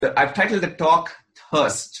I've titled the talk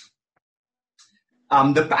Thirst.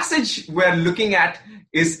 The passage we're looking at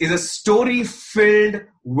is a story filled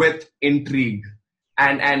with intrigue.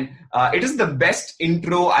 And it is the best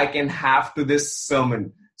intro I can have to this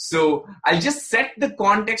sermon. So I'll just set the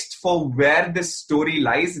context for where this story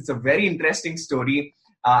lies. It's a very interesting story.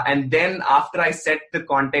 And then after I set the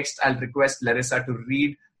context, I'll request Larissa to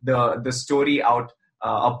read the story out,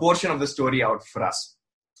 a portion of the story out for us.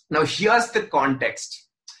 Now, here's the context.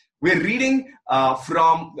 We're reading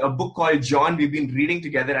from a book called John. We've been reading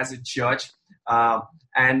together as a church.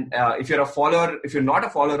 If you're not a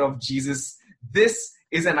follower of Jesus, this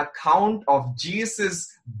is an account of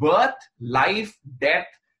Jesus' birth, life, death,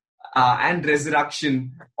 and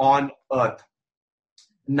resurrection on earth.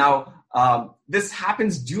 Now, this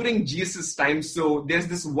happens during Jesus' time. So there's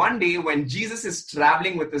this one day when Jesus is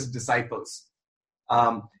traveling with his disciples.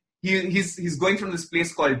 He's going from this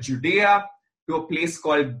place called Judea to a place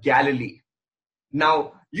called Galilee.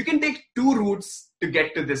 Now, you can take two routes to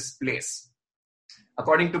get to this place.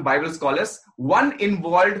 According to Bible scholars, one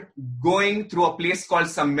involved going through a place called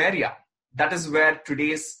Samaria. That is where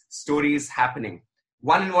today's story is happening.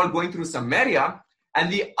 One involved going through Samaria,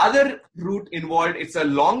 and the other route involved, it's a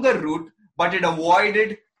longer route, but it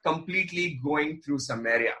avoided completely going through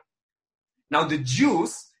Samaria. Now, the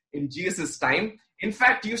Jews in Jesus' time, in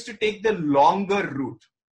fact, used to take the longer route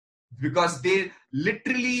because they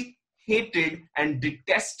literally hated and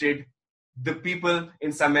detested the people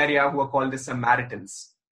in Samaria who are called the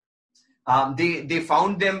Samaritans. They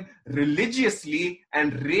found them religiously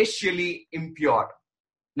and racially impure.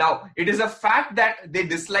 Now, it is a fact that they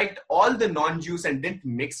disliked all the non-Jews and didn't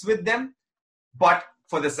mix with them. But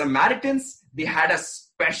for the Samaritans, they had a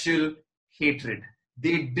special hatred.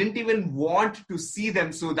 They didn't even want to see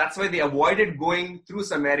them. So that's why they avoided going through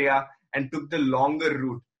Samaria and took the longer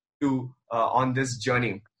route on this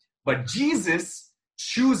journey. But Jesus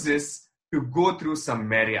chooses to go through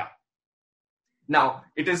Samaria. Now,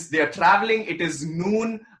 they are traveling. It is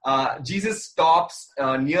noon. Jesus stops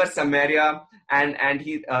near Samaria, and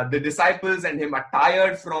the disciples and him are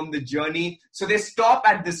tired from the journey. So they stop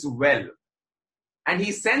at this well, and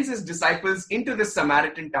he sends his disciples into the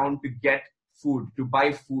Samaritan town to get food, to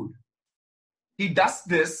buy food. He does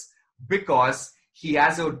this because he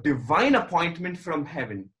has a divine appointment from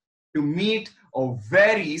heaven to meet a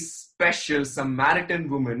very special Samaritan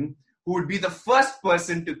woman who would be the first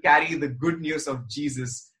person to carry the good news of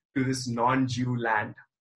Jesus to this non-Jew land.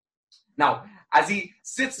 Now, as he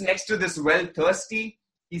sits next to this well thirsty,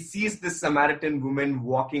 he sees this Samaritan woman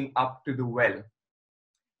walking up to the well.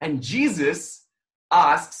 And Jesus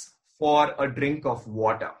asks for a drink of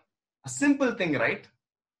water. A simple thing, right?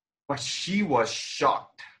 But she was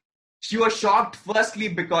shocked. She was shocked firstly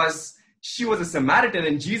because she was a Samaritan,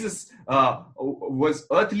 and Jesus the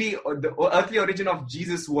earthly origin of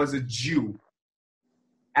Jesus was a Jew.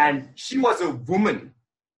 And she was a woman.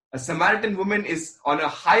 A Samaritan woman is on a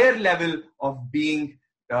higher level of being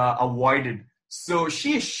avoided. So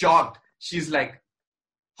she is shocked. She's like,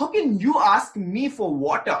 how can you ask me for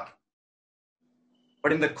water?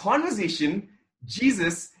 But in the conversation,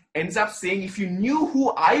 Jesus ends up saying, if you knew who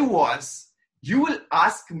I was, you will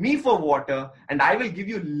ask me for water, and I will give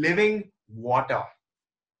you living water.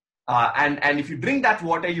 And if you drink that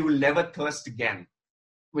water, you will never thirst again,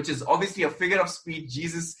 which is obviously a figure of speech.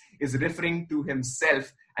 Jesus is referring to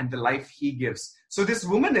himself and the life he gives. So this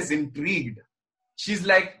woman is intrigued. She's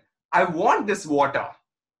like, I want this water.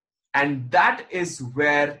 And that is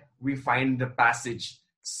where we find the passage.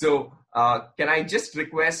 So can I just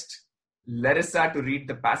request Larissa to read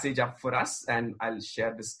the passage up for us, and I'll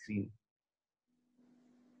share the screen.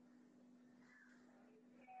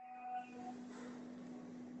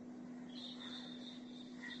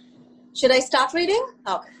 Should I start reading?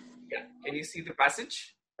 Okay. Yeah. Can you see the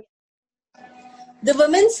passage? The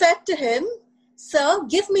woman said to him, Sir,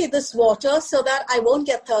 give me this water so that I won't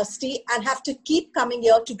get thirsty and have to keep coming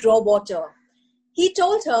here to draw water. He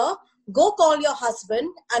told her, Go call your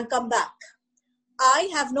husband and come back. I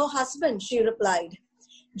have no husband, she replied.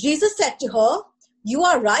 Jesus said to her, You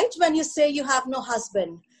are right when you say you have no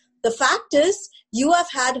husband. The fact is, you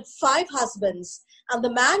have had 5 husbands, and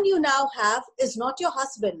the man you now have is not your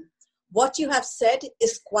husband. What you have said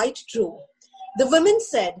is quite true. The woman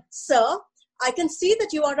said, Sir, I can see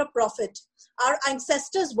that you are a prophet. Our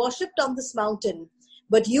ancestors worshipped on this mountain,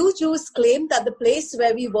 but you Jews claim that the place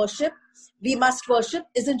where we must worship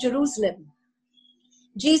is in Jerusalem.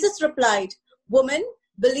 Jesus replied, Woman,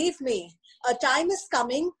 believe me, a time is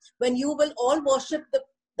coming when you will all worship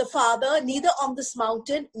the Father neither on this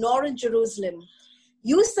mountain nor in Jerusalem.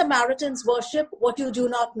 You Samaritans worship what you do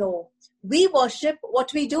not know. We worship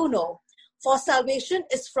what we do know, for salvation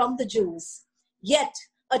is from the Jews. Yet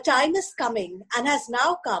a time is coming and has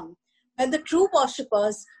now come when the true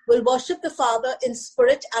worshippers will worship the Father in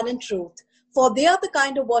spirit and in truth, for they are the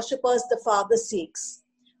kind of worshippers the Father seeks.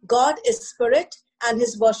 God is spirit, and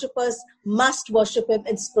his worshippers must worship him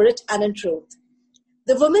in spirit and in truth.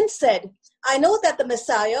 The woman said, I know that the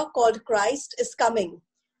Messiah, called Christ, is coming.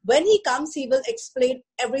 When he comes, he will explain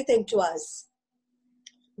everything to us.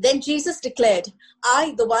 Then Jesus declared,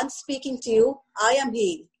 I, the one speaking to you, I am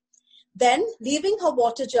he. Then, leaving her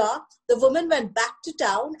water jar, the woman went back to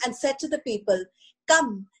town and said to the people,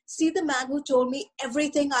 Come, see the man who told me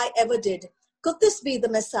everything I ever did. Could this be the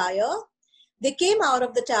Messiah? They came out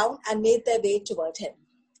of the town and made their way toward him.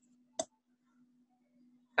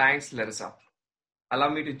 Thanks, Larissa. Allow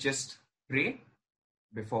me to just pray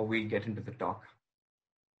before we get into the talk.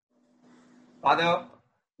 Father,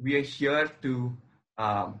 we are here to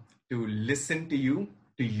listen to you,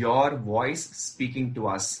 to your voice speaking to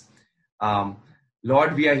us.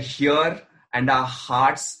 Lord, we are here and our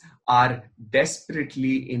hearts are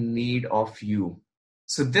desperately in need of you.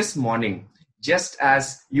 So this morning, just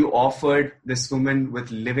as you offered this woman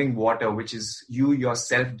with living water, which is you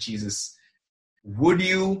yourself, Jesus, would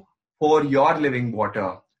you pour your living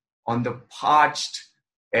water on the parched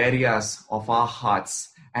areas of our hearts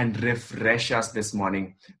and refresh us this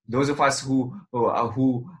morning? Those of us who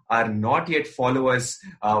are not yet followers,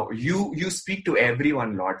 you speak to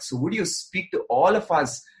everyone, Lord. So would you speak to all of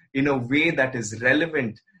us in a way that is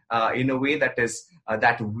relevant, in a way that is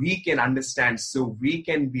that we can understand, so we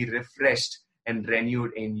can be refreshed and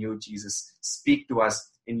renewed in you, Jesus. Speak to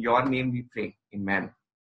us. In your name we pray. Amen.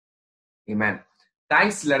 Amen.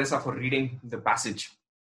 Thanks, Larissa, for reading the passage.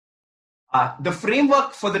 The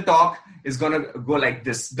framework for the talk is going to go like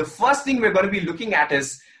this. The first thing we're going to be looking at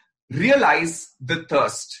is realize the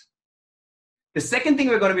thirst. The second thing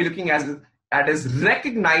we're going to be looking at is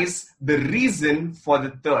recognize the reason for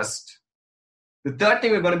the thirst. The third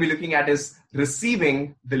thing we're going to be looking at is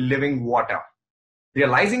receiving the living water.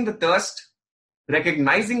 Realizing the thirst,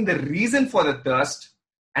 recognizing the reason for the thirst,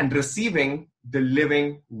 and receiving the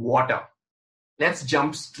living water. Let's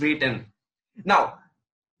jump straight in. Now,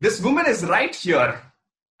 this woman is right here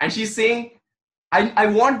and she's saying, I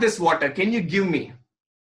want this water. Can you give me?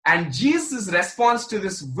 And Jesus' response to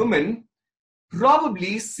this woman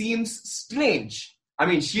probably seems strange. I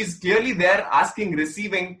mean, she's clearly there asking,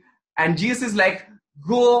 receiving, and Jesus is like,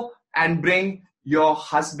 go and bring your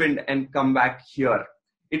husband and come back here.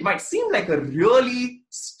 It might seem like a really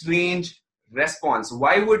strange response.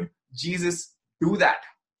 Why would Jesus do that?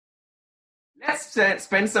 Let's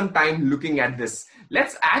spend some time looking at this.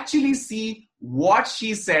 Let's actually see what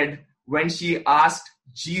she said when she asked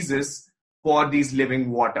Jesus for these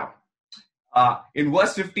living water. In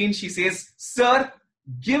verse 15, she says, Sir,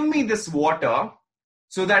 give me this water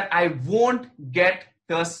so that I won't get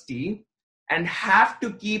thirsty and have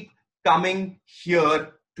to keep coming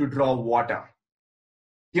here to draw water.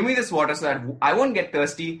 Give me this water so that I won't get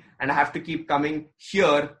thirsty and I have to keep coming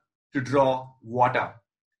here to draw water.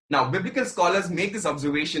 Now, biblical scholars make this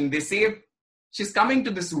observation. They say she's coming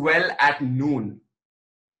to this well at noon.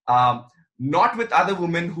 Not with other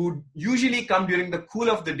women who usually come during the cool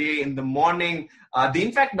of the day in the morning. They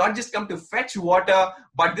in fact not just come to fetch water,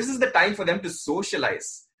 but this is the time for them to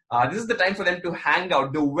socialize. This is the time for them to hang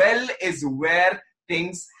out. The well is where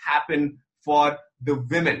things happen for the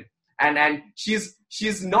women. And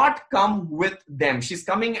she's not come with them. She's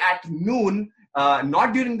coming at noon,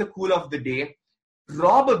 not during the cool of the day,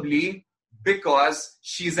 probably because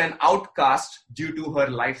she's an outcast due to her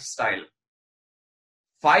lifestyle.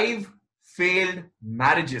 5 failed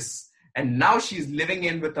marriages, and now she's living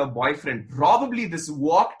in with her boyfriend. Probably this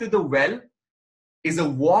walk to the well is a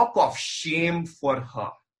walk of shame for her.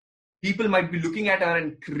 People might be looking at her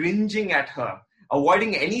and cringing at her,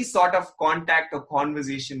 avoiding any sort of contact or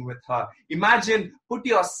conversation with her. Imagine, put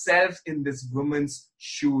yourself in this woman's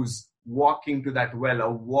shoes, walking to that well, a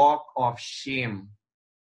walk of shame.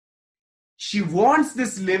 She wants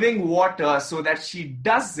this living water so that she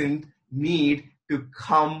doesn't need to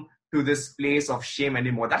come to this place of shame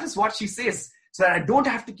anymore. That is what she says, so that I don't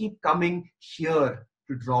have to keep coming here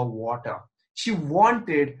to draw water. She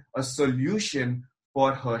wanted a solution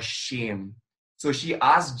for her shame. So she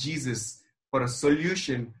asked Jesus for a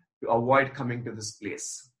solution to avoid coming to this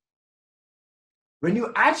place. When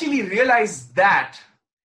you actually realize that,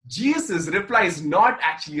 Jesus' reply is not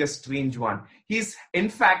actually a strange one. He's in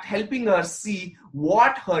fact helping her see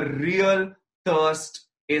what her real thirst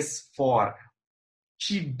is for.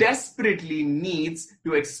 She desperately needs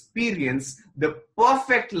to experience the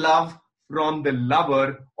perfect love from the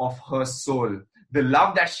lover of her soul, the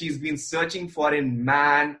love that she's been searching for in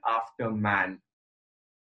man after man.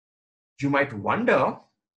 You might wonder,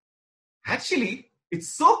 actually,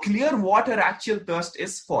 it's so clear what her actual thirst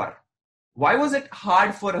is for. Why was it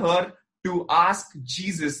hard for her to ask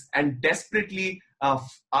Jesus and desperately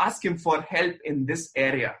ask him for help in this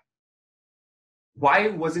area? Why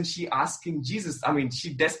wasn't she asking Jesus? I mean,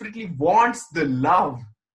 she desperately wants the love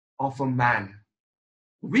of a man.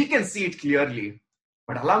 We can see it clearly,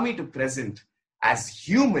 but allow me to present, as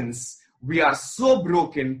humans, we are so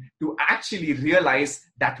broken to actually realize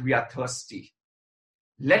that we are thirsty.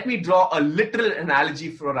 Let me draw a literal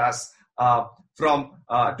analogy for us to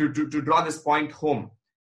draw this point home.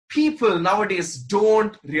 People nowadays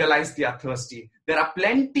don't realize they are thirsty. There are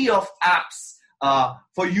plenty of apps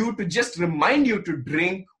for you to just remind you to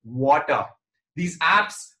drink water. These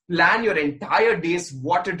apps plan your entire day's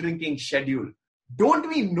water drinking schedule. Don't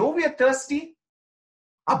we know we are thirsty?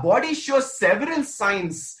 Our body shows several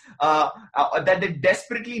signs that they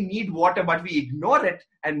desperately need water, but we ignore it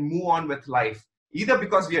and move on with life, either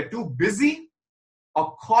because we are too busy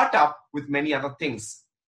or caught up with many other things.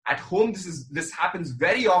 At home, this happens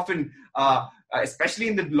very often, especially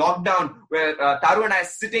in the lockdown, where Taru and I are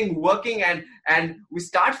sitting, working, and we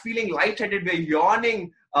start feeling lightheaded. We're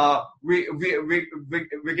yawning.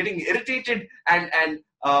 We're getting irritated, and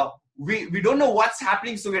we don't know what's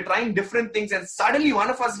happening. So we're trying different things, and suddenly one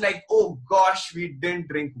of us is like, oh gosh, we didn't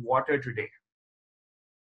drink water today.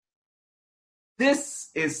 This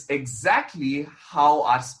is exactly how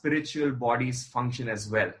our spiritual bodies function as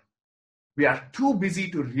well. We are too busy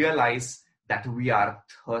to realize that we are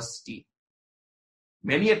thirsty.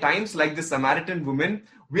 Many a times, like the Samaritan woman,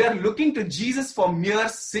 we are looking to Jesus for mere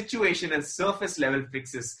situation and surface level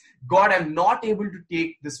fixes. God, I'm not able to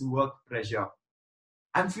take this work pressure.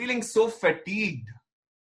 I'm feeling so fatigued.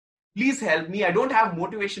 Please help me. I don't have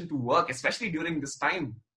motivation to work, especially during this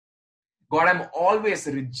time. God, I'm always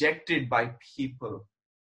rejected by people.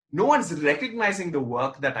 No one's recognizing the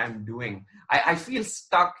work that I'm doing. I feel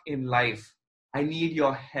stuck in life. I need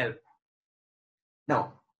your help.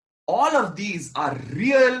 Now, all of these are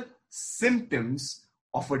real symptoms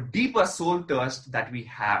of a deeper soul thirst that we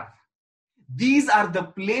have. These are the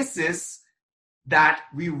places that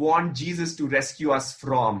we want Jesus to rescue us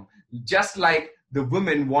from. Just like the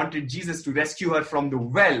woman wanted Jesus to rescue her from the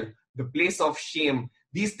well, the place of shame.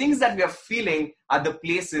 These things that we are feeling are the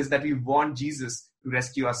places that we want Jesus to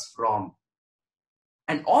rescue us from.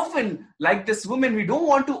 And often, like this woman, we don't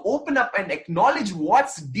want to open up and acknowledge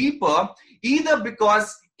what's deeper, either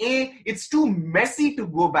because A, it's too messy to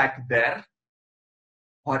go back there,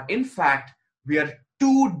 or in fact, we are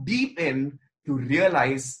too deep in to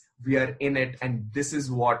realize we are in it, and this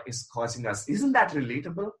is what is causing us. Isn't that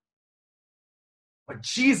relatable? But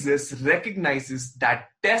Jesus recognizes that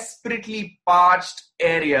desperately parched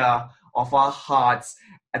area of our hearts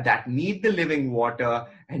that need the living water,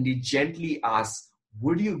 and he gently asks,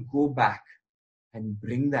 would you go back and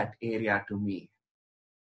bring that area to me?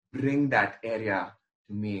 Bring that area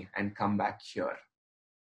to me and come back here.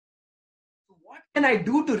 So what can I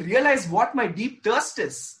do to realize what my deep thirst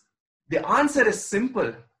is? The answer is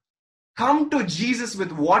simple. Come to Jesus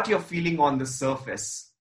with what you're feeling on the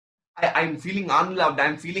surface. I'm feeling unloved.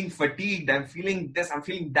 I'm feeling fatigued. I'm feeling this. I'm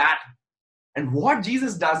feeling that. And what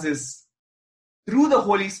Jesus does is, through the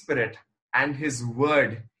Holy Spirit and his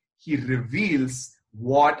word, he reveals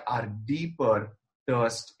what our deeper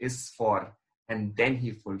thirst is for, and then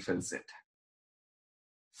he fulfills it.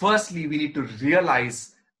 Firstly, we need to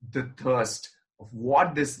realize the thirst of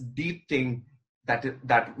what this deep thing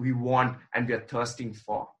that we want and we are thirsting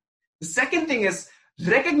for. The second thing is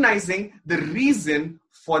recognizing the reason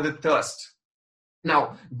for the thirst.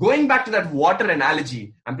 Now, going back to that water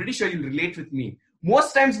analogy, I'm pretty sure you'll relate with me.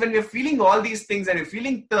 Most times when we're feeling all these things and we're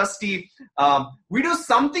feeling thirsty, we do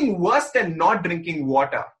something worse than not drinking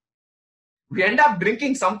water. We end up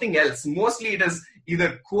drinking something else. Mostly it is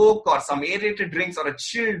either Coke or some aerated drinks or a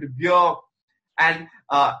chilled beer. And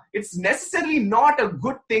it's necessarily not a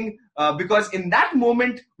good thing because in that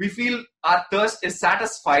moment, we feel our thirst is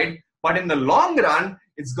satisfied. But in the long run,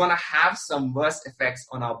 it's going to have some worse effects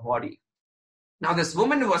on our body. Now, this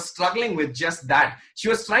woman was struggling with just that. She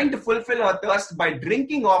was trying to fulfill her thirst by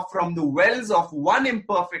drinking off from the wells of one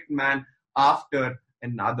imperfect man after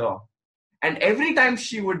another. And every time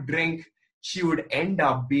she would drink, she would end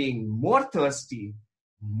up being more thirsty,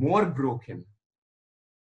 more broken.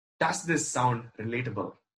 Does this sound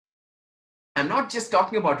relatable? I'm not just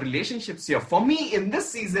talking about relationships here. For me, in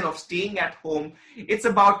this season of staying at home, it's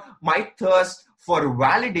about my thirst for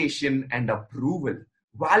validation and approval.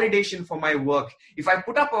 validation for my work. If I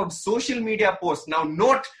put up a social media post, now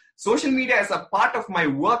note, social media is a part of my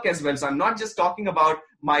work as well. So I'm not just talking about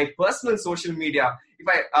my personal social media.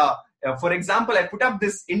 If for example, I put up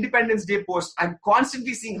this Independence Day post, I'm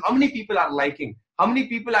constantly seeing how many people are liking, how many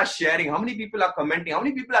people are sharing, how many people are commenting, how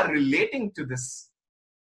many people are relating to this.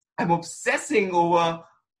 I'm obsessing over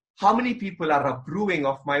how many people are approving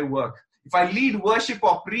of my work. If I lead worship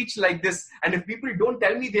or preach like this, and if people don't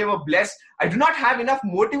tell me they were blessed, I do not have enough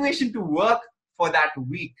motivation to work for that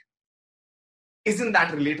week. Isn't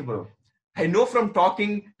that relatable? I know from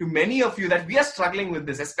talking to many of you that we are struggling with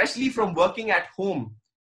this, especially from working at home.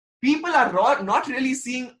 People are not really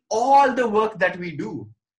seeing all the work that we do.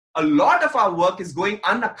 A lot of our work is going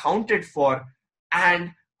unaccounted for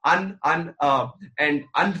and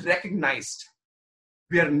unrecognized.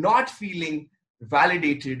 We are not feeling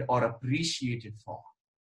validated or appreciated for.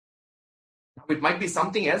 It might be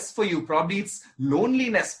something else for you. Probably it's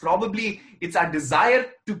loneliness. Probably it's our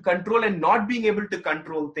desire to control and not being able to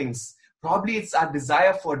control things. Probably it's our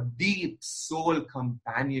desire for deep soul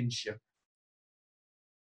companionship.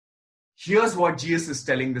 Here's what Jesus is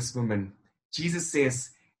telling this woman. Jesus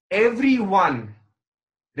says, everyone,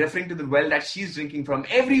 referring to the well that she's drinking from,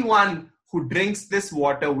 everyone who drinks this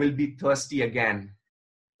water will be thirsty again.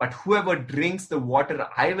 But whoever drinks the water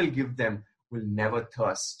I will give them will never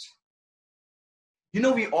thirst. You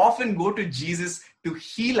know, we often go to Jesus to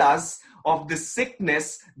heal us of the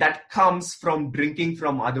sickness that comes from drinking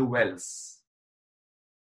from other wells.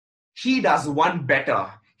 He does one better.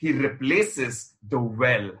 He replaces the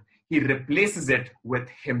well. He replaces it with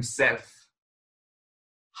himself.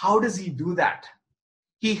 How does he do that?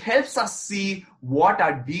 He helps us see what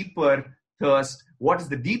our deeper thirst, what is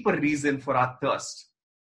the deeper reason for our thirst.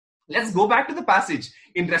 Let's go back to the passage.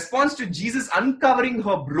 In response to Jesus uncovering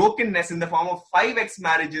her brokenness in the form of 5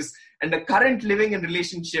 ex-marriages and the current living in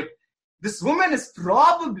relationship, this woman is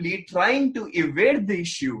probably trying to evade the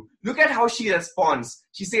issue. Look at how she responds.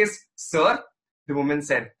 She says, "Sir," the woman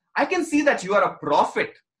said, "I can see that you are a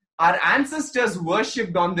prophet. Our ancestors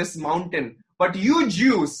worshipped on this mountain, but you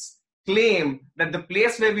Jews claim that the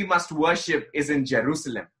place where we must worship is in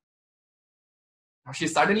Jerusalem." Now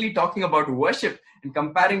she's suddenly talking about worship and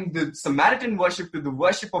comparing the Samaritan worship to the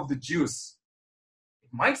worship of the Jews. It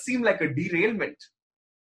might seem like a derailment.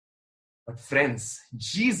 But friends,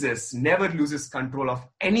 Jesus never loses control of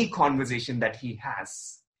any conversation that he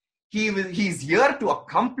has. He's here to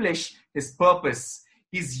accomplish his purpose.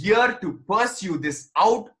 He's here to pursue this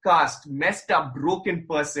outcast, messed up, broken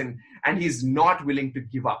person, and he's not willing to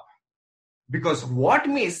give up. Because what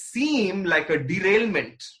may seem like a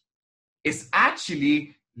derailment is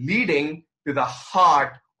actually leading to the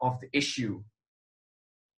heart of the issue.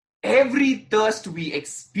 Every thirst we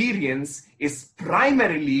experience is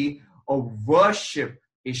primarily a worship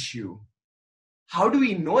issue. How do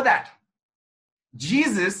we know that?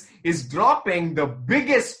 Jesus is dropping the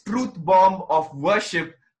biggest truth bomb of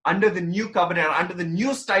worship under the new covenant, under the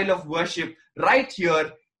new style of worship right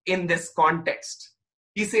here in this context.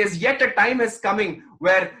 He says, yet a time is coming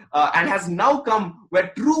where, and has now come,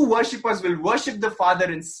 where true worshippers will worship the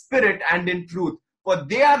Father in spirit and in truth. For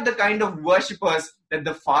they are the kind of worshippers that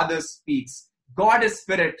the Father speaks. God is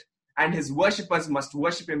spirit, and his worshippers must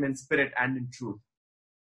worship him in spirit and in truth.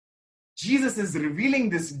 Jesus is revealing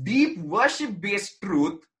this deep worship-based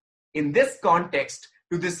truth in this context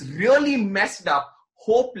to this really messed up,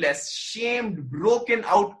 hopeless, shamed, broken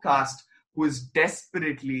outcast who is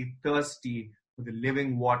desperately thirsty for the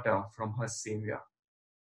living water from her Savior.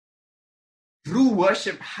 True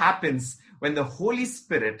worship happens when the Holy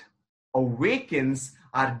Spirit awakens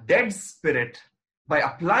our dead spirit by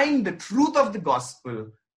applying the truth of the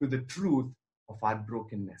gospel to the truth of our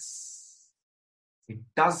brokenness. It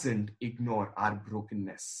doesn't ignore our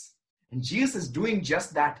brokenness. And Jesus is doing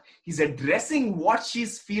just that. He's addressing what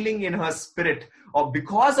she's feeling in her spirit or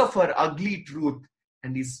because of her ugly truth.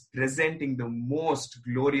 And he's presenting the most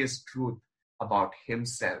glorious truth about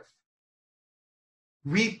himself.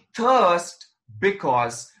 We thirst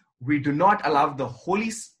because we do not allow the Holy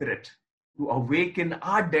Spirit to awaken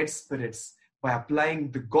our dead spirits by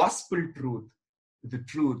applying the gospel truth to the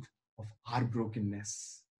truth of our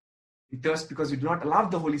brokenness. We thirst because we do not allow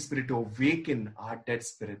the Holy Spirit to awaken our dead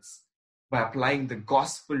spirits by applying the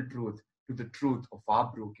gospel truth to the truth of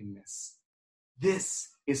our brokenness. This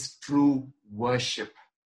is true worship.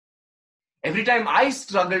 Every time I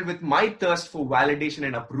struggled with my thirst for validation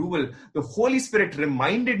and approval, the Holy Spirit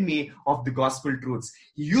reminded me of the gospel truths.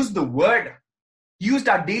 He used the word. He used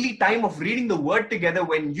our daily time of reading the word together.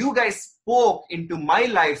 When you guys spoke into my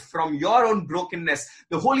life from your own brokenness,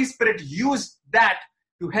 the Holy Spirit used that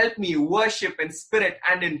to help me worship in spirit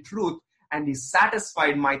and in truth, and he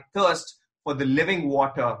satisfied my thirst for the living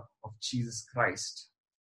water of Jesus Christ.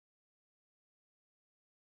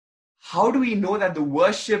 How do we know that the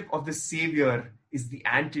worship of the Savior is the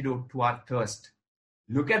antidote to our thirst?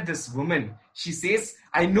 Look at this woman. She says,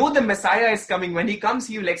 I know the Messiah is coming. When he comes,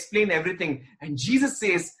 he will explain everything. And Jesus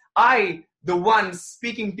says, I, the one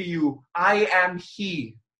speaking to you, I am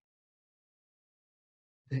he.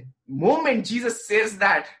 The moment Jesus says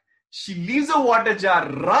that, she leaves a water jar,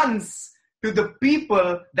 runs to the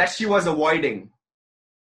people that she was avoiding,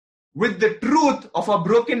 with the truth of her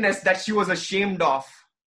brokenness that she was ashamed of,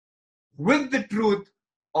 with the truth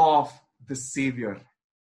of the Savior.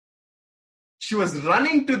 She was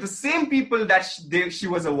running to the same people that she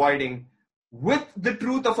was avoiding, with the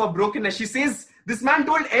truth of her brokenness. She says, this man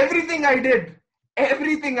told everything I did.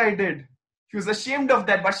 Everything I did. She was ashamed of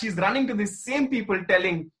that, but she's running to the same people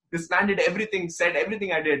telling, this man did everything, said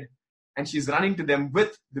everything I did. And she's running to them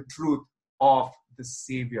with the truth of the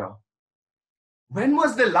Savior. When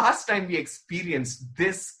was the last time we experienced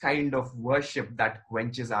this kind of worship that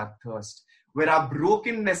quenches our thirst? Where our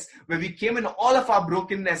brokenness, where we came in all of our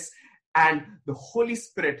brokenness, and the Holy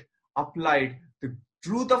Spirit applied the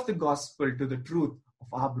truth of the gospel to the truth of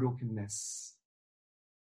our brokenness.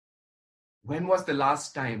 When was the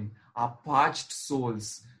last time our parched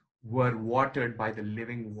souls were watered by the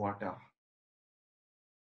living water?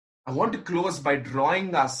 I want to close by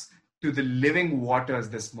drawing us to the living waters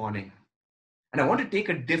this morning. And I want to take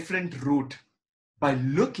a different route by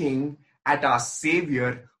looking at our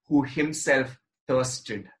Savior who himself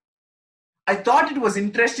thirsted. I thought it was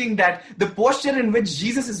interesting that the posture in which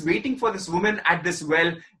Jesus is waiting for this woman at this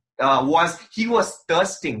well was he was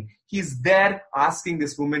thirsting. He's there asking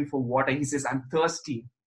this woman for water. He says, I'm thirsty.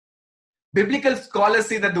 Biblical scholars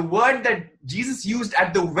say that the word that Jesus used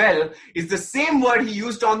at the well is the same word he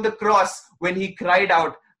used on the cross when he cried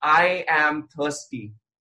out, I am thirsty.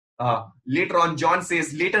 Later on, John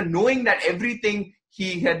says, later knowing that everything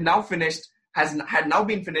he had now finished, had now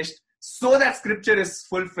been finished, so that scripture is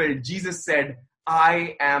fulfilled, Jesus said,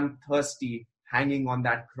 I am thirsty, hanging on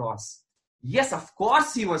that cross. Yes, of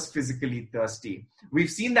course he was physically thirsty. We've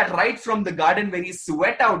seen that right from the garden where he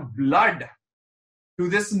sweat out blood to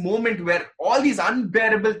this moment where all these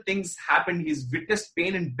unbearable things happened. He's witnessed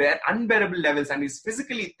pain in unbearable levels and he's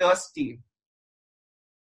physically thirsty.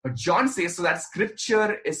 But John says so that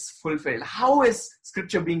scripture is fulfilled. How is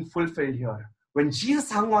scripture being fulfilled here? When Jesus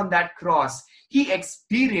hung on that cross, he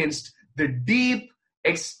experienced the deep,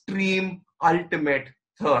 extreme, ultimate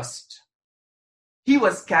thirst. He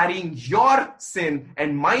was carrying your sin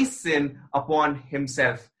and my sin upon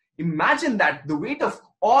himself. Imagine that, the weight of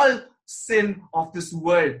all sin of this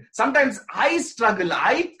world. Sometimes I struggle.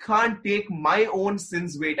 I can't take my own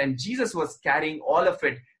sin's weight. And Jesus was carrying all of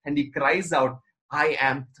it. And he cries out, I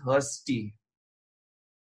am thirsty.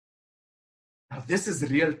 Now this is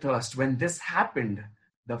real thirst. When this happened,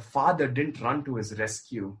 the father didn't run to his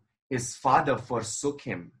rescue. His father forsook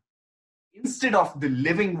him. Instead of the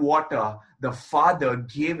living water, the father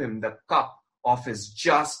gave him the cup of his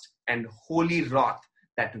just and holy wrath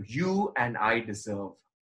that you and I deserve.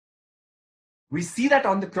 We see that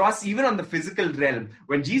on the cross, even on the physical realm.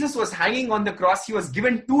 When Jesus was hanging on the cross, he was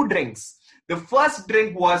given 2 drinks. The first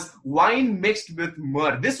drink was wine mixed with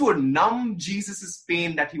myrrh. This would numb Jesus'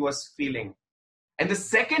 pain that he was feeling. And the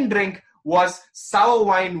second drink was sour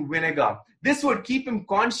wine vinegar. This would keep him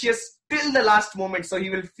conscious till the last moment. So he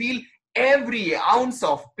will feel every ounce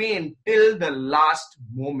of pain till the last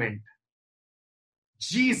moment.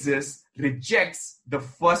 Jesus rejects the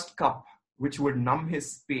first cup, which would numb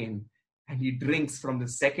his pain. And he drinks from the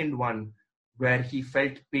second one, where he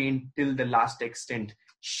felt pain till the last extent,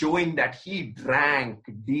 showing that he drank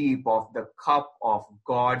deep of the cup of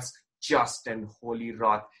God's just and holy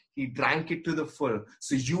wrath. He drank it to the full,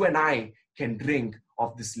 so you and I can drink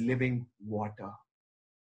of this living water.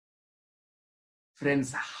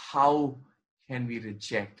 Friends, how can we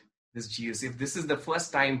reject this Jesus? If this is the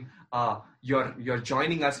first time you're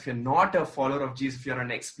joining us, if you're not a follower of Jesus, if you're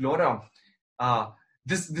an explorer,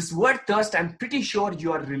 this word thirst, I'm pretty sure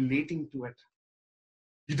you are relating to it.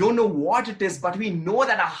 You don't know what it is, but we know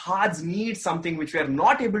that our hearts need something which we are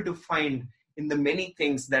not able to find in the many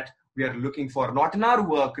things that we are looking for, not in our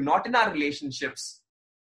work, not in our relationships.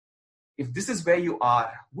 If this is where you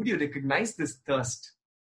are, would you recognize this thirst?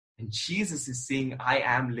 And Jesus is saying, I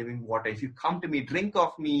am living water. If you come to me, drink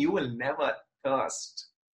of me, you will never thirst.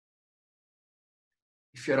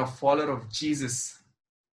 If you're a follower of Jesus,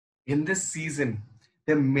 in this season,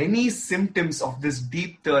 there are many symptoms of this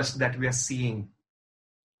deep thirst that we are seeing.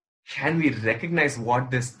 Can we recognize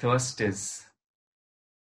what this thirst is?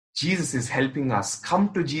 Jesus is helping us.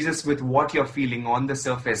 Come to Jesus with what you're feeling on the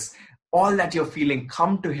surface. All that you're feeling,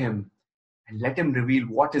 come to him and let him reveal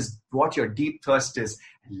what your deep thirst is,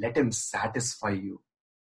 and let him satisfy you.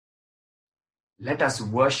 Let us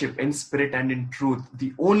worship in spirit and in truth.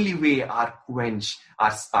 The only way our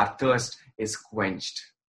thirst is quenched.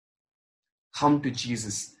 Come to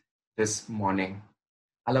Jesus this morning.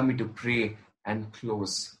 Allow me to pray and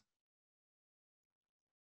close.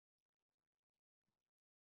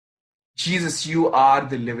 Jesus, you are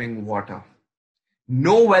the living water.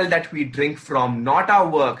 No well that we drink from, not our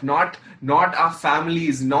work, not our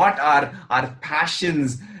families, not our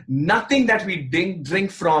passions, nothing that we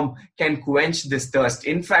drink from can quench this thirst.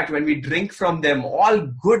 In fact, when we drink from them, all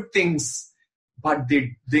good things, but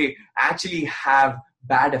they actually have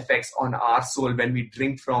bad effects on our soul when we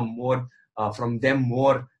drink from them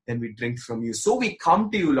more than we drink from you. So we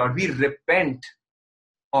come to you, Lord. We repent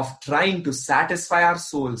of trying to satisfy our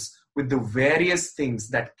souls with the various things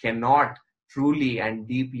that cannot truly and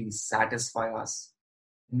deeply satisfy us.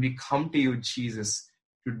 And we come to you, Jesus,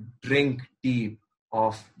 to drink deep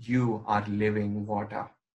of you, our living water.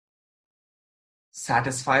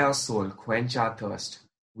 Satisfy our soul, quench our thirst.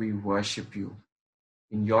 We worship you.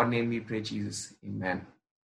 In your name we pray, Jesus. Amen.